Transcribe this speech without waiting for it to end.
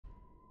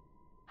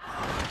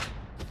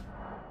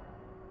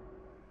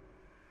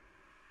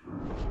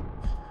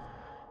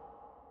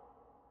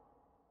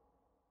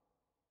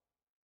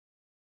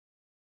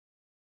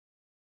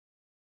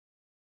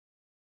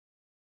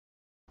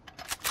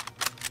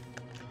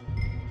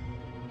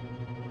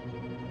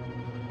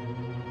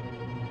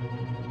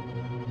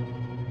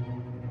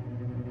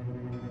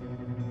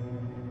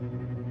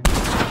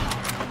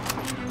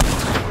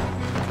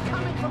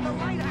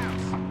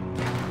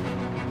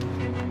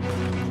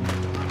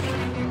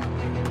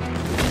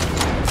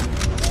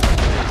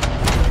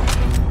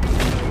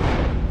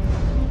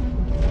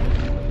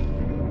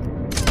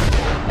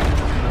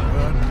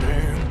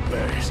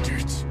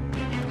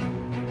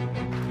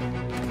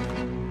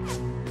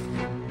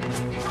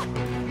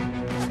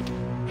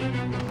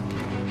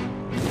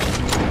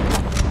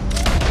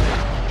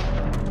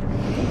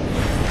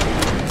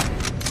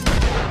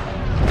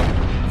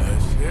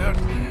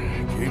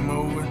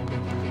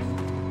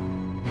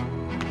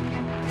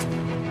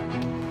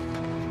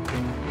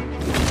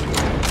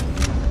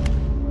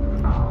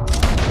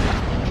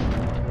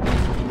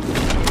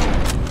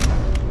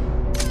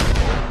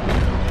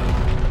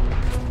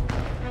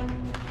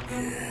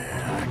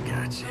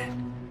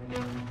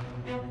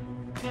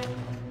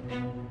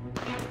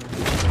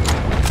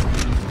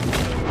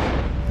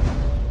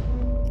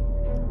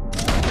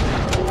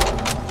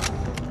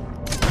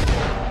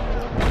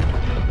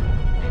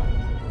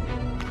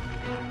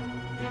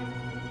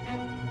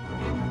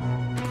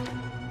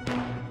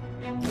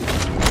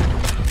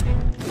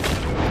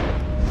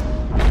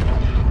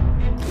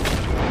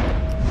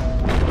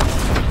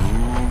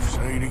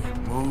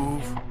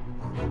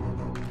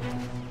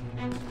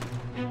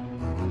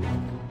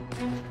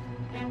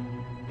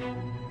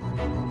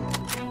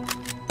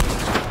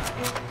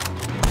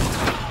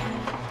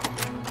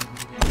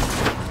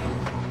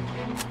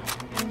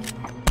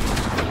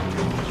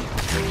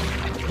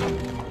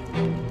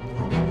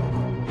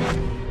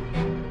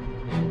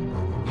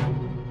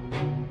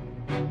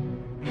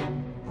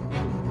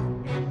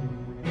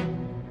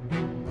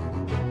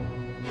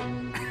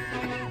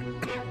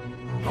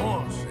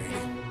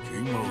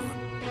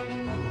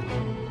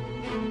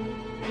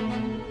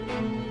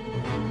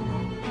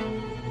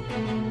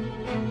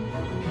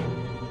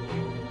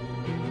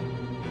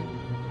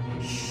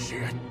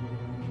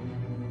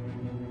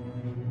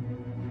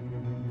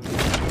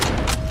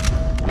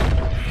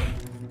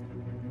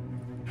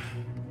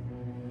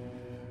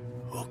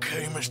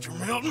Okay, Mr.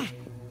 Milton.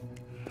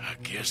 I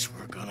guess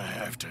we're gonna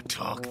have to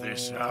talk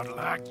this out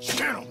like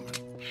gentlemen.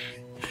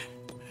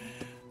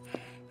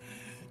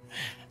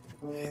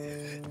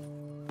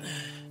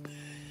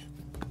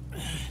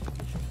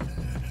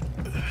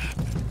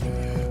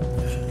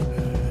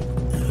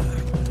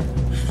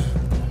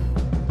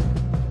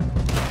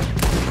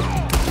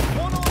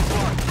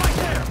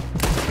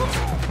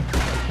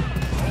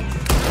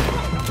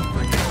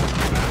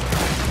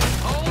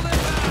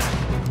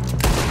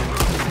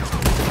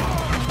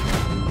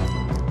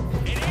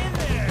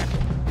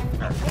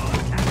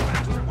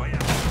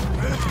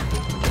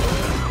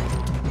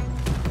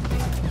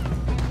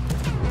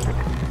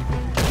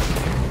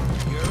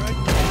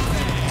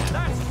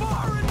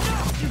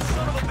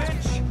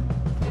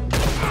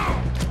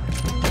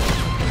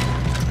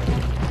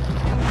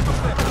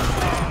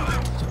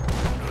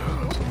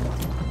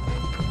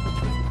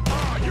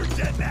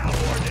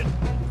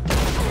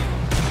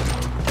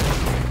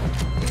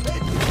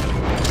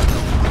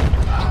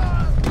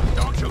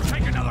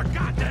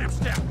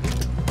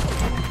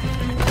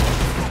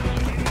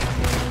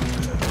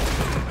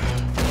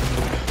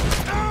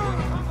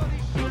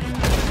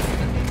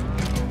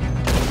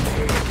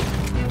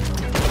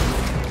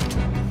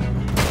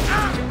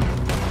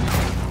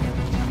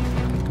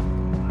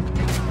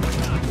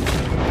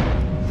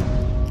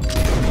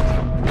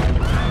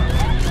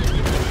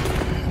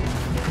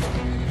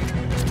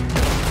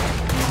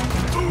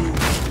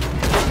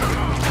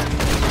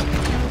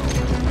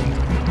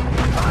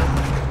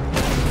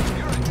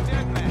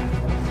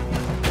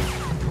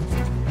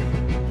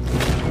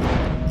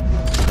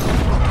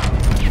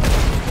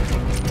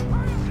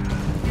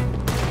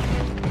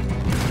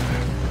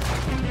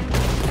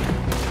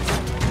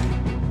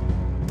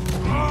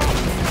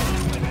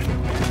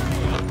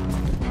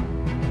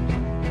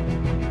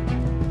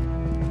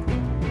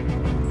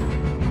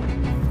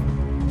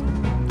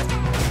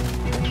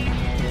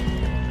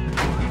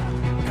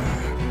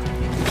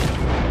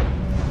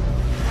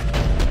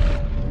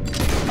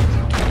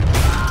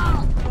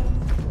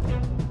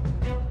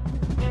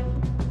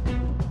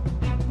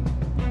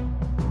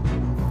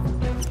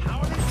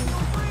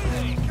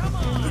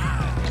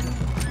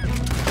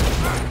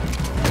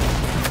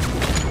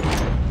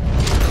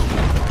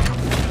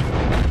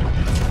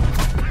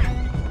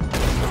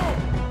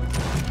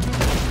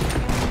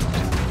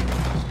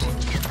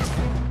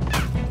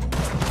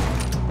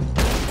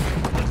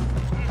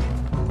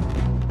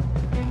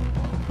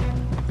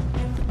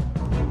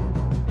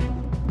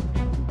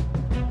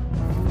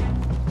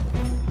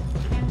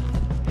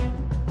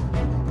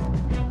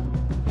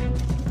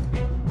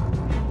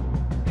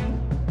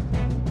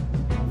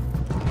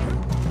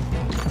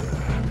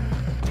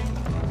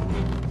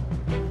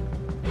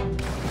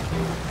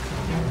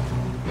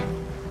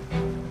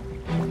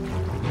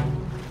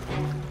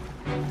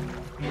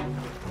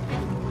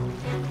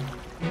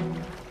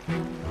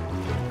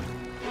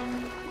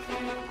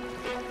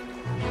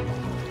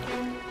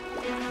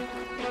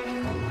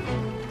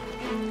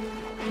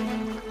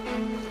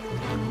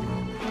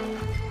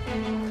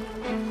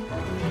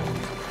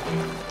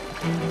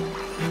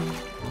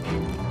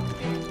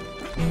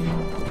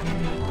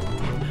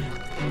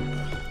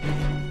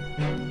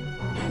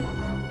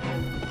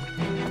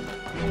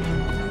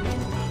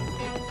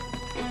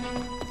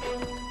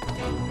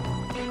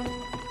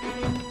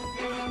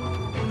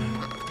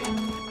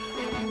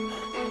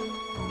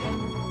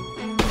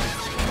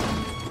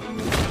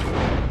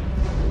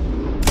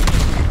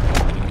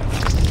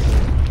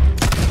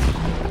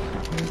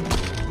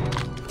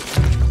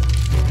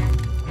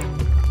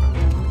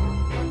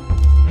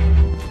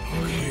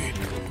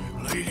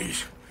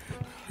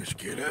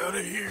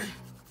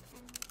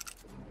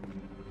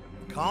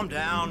 Calm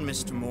down,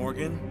 Mr.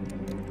 Morgan.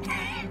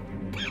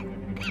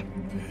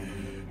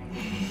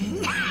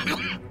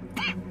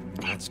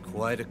 That's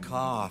quite a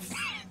cough.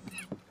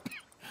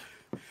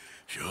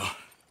 Sure.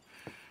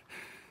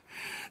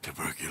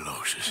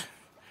 Tuberculosis.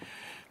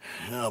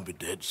 I'll be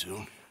dead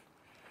soon.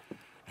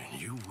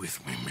 And you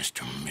with me,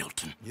 Mr.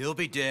 Milton? You'll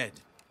be dead,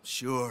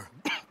 sure.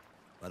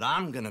 But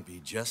I'm gonna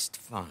be just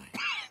fine.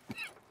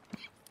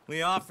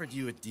 We offered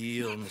you a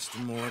deal,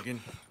 Mr.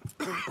 Morgan.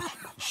 You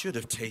should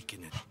have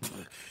taken it.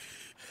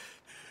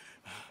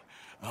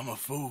 I'm a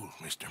fool,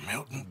 Mr.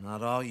 Milton.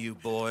 Not all you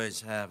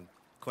boys have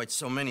quite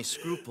so many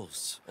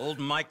scruples. Old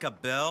Micah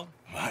Bell.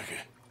 Micah?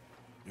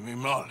 You mean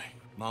Molly?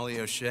 Molly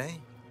O'Shea?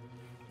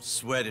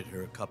 Sweated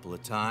her a couple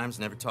of times,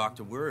 never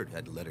talked a word,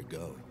 had to let her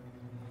go.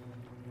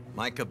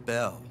 Micah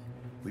Bell.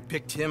 We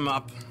picked him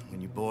up when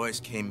you boys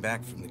came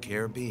back from the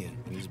Caribbean.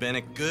 And he's been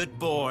a good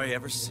boy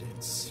ever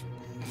since.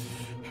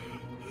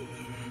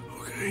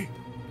 Okay.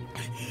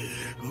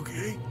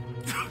 Okay.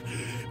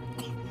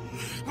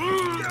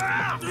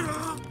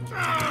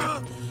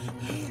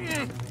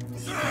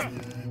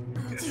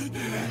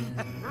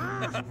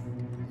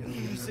 You're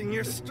losing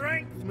your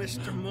strength,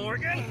 Mr.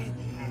 Morgan.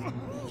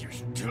 You're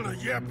still a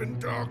yapping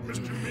dog,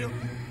 Mr.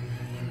 Milton.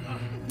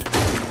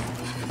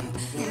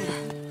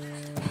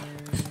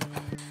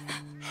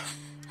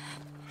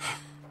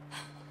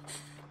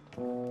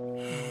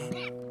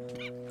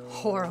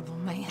 horrible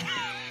man.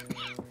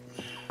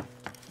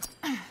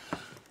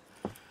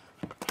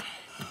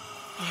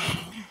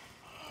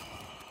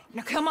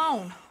 Now come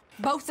on,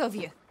 both of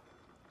you.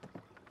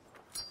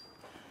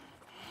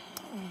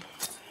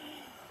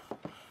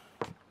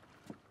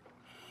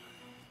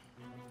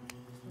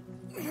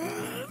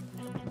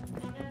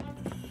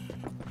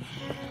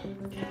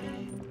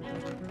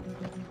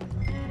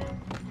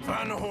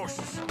 Find the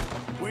horses.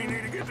 We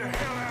need to get the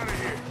hell out of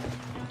here.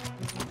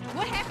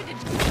 What happened to...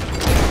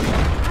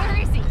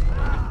 Where is he?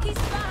 He's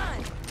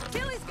fine.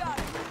 Tilly's got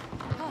him.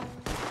 Oh,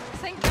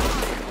 thank God.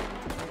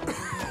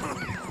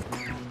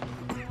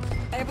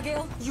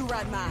 Abigail, you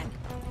ride mine.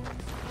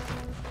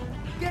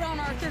 Get on,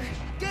 Arthur.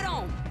 Get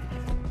on.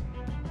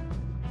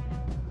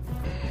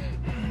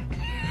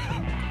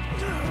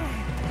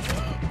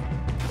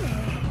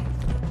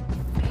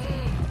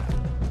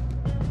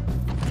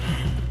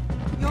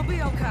 You'll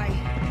be okay.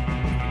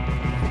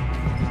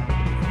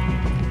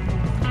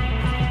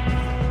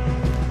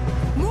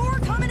 More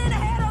coming in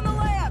ahead on the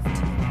left.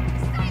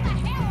 Stay the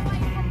hell away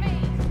from me.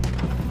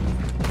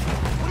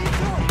 What are you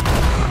doing?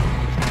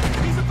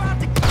 He's about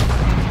to...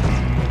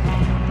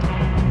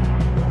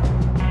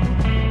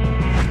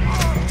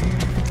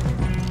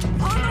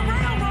 On the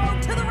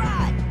railroad to the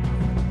right.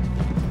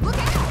 Look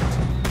out!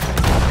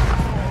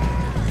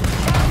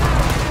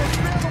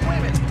 Spare the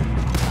women.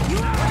 You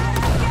all right,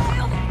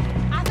 Abigail?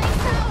 I think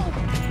so.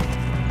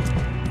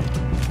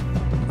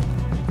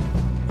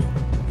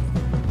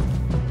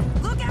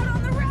 Look out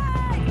on the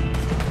right.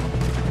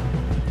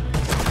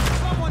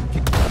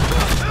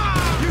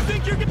 You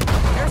think you're gonna...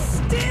 They're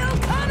still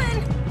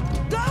coming.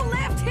 Go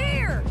left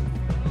here.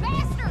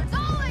 Bastards,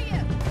 all of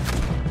you!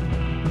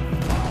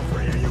 All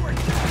three of you are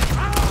dead.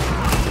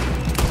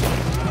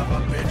 Son of a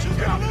bitch, you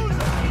got me.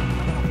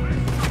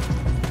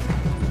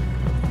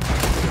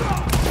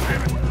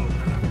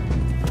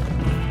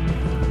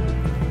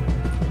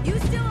 You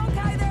still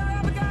okay there,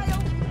 Abigail?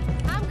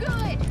 I'm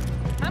good.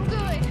 I'm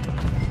good.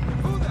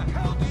 Who the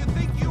hell do you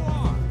think you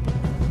are?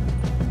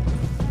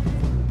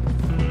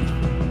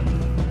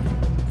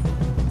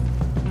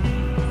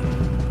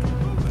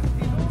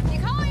 You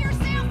call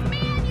yourself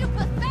men, you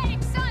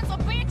pathetic sons of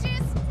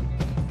bitches?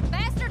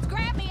 Bastards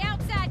grabbed me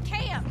outside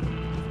camp.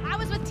 I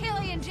was with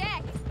Tilly and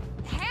Jack.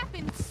 It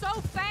happened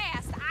so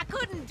fast, I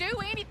couldn't do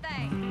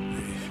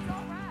anything. It's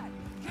all right.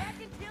 Jack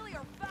and Tilly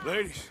are fine.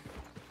 Ladies,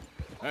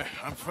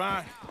 I'm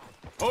fine.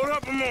 Hold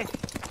up a moment.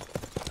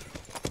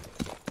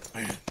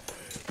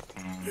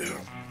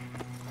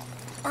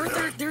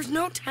 Arthur, there's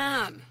no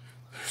time.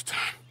 This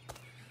time.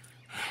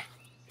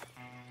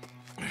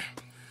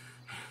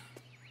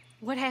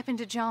 What happened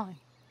to John?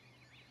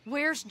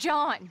 Where's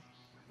John?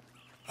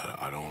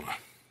 I don't...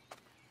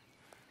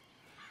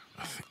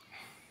 I think...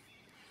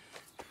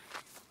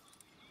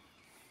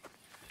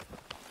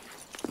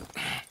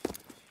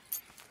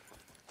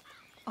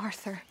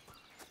 Arthur.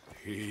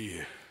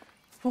 He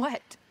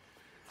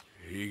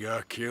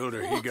got killed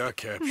or he got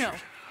captured. No.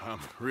 I'm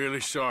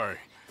really sorry,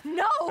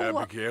 No!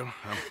 Abigail.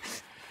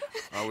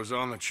 I was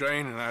on the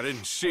train and I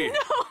didn't see it.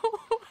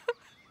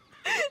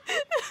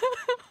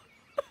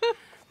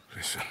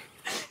 Listen,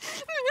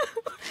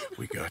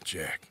 we got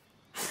Jack.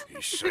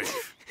 He's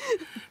safe.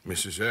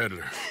 Mrs.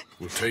 Adler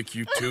will take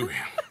you to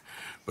him.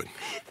 But,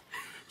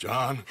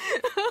 John,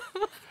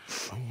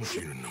 I want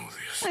you to know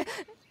this.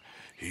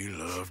 He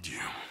loved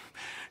you.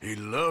 He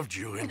loved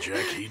you, and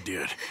Jack, he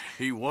did.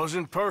 He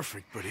wasn't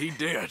perfect, but he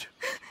did.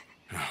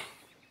 Now,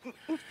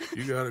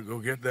 you gotta go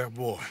get that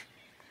boy.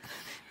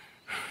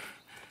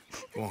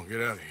 Come on,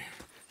 get out of here.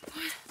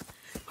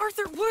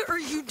 Arthur, what are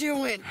you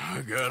doing? I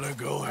gotta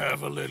go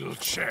have a little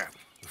chat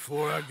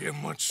before I get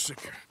much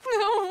sicker.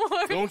 No,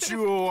 Arthur. Don't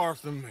you owe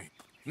Arthur me.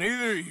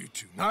 Neither of you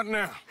two. Not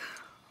now.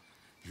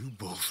 You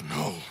both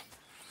know.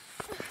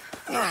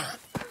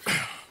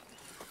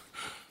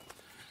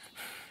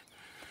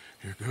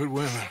 You're good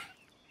women.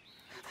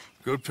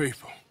 Good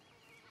people.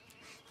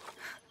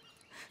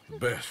 The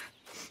best.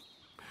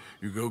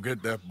 You go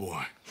get that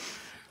boy.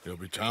 There'll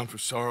be time for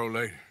sorrow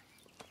later.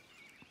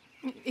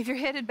 If you're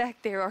headed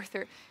back there,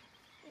 Arthur,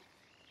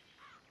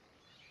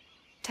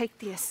 take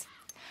this.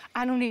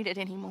 I don't need it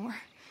anymore.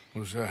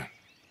 What's that?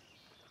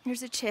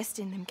 There's a chest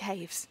in them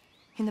caves.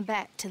 In the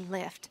back to the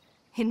left.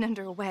 Hidden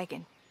under a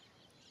wagon.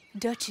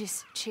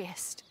 Dutch's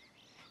chest.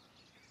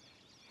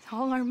 It's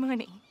all our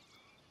money.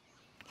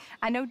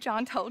 I know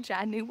John told you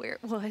I knew where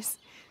it was.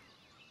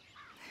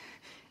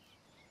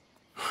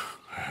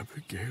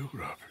 Abigail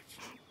Roberts.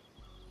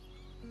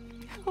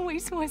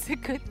 Always was a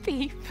good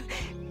thief.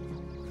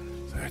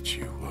 That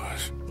you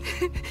was.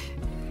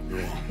 Go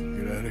on,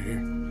 get out of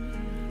here.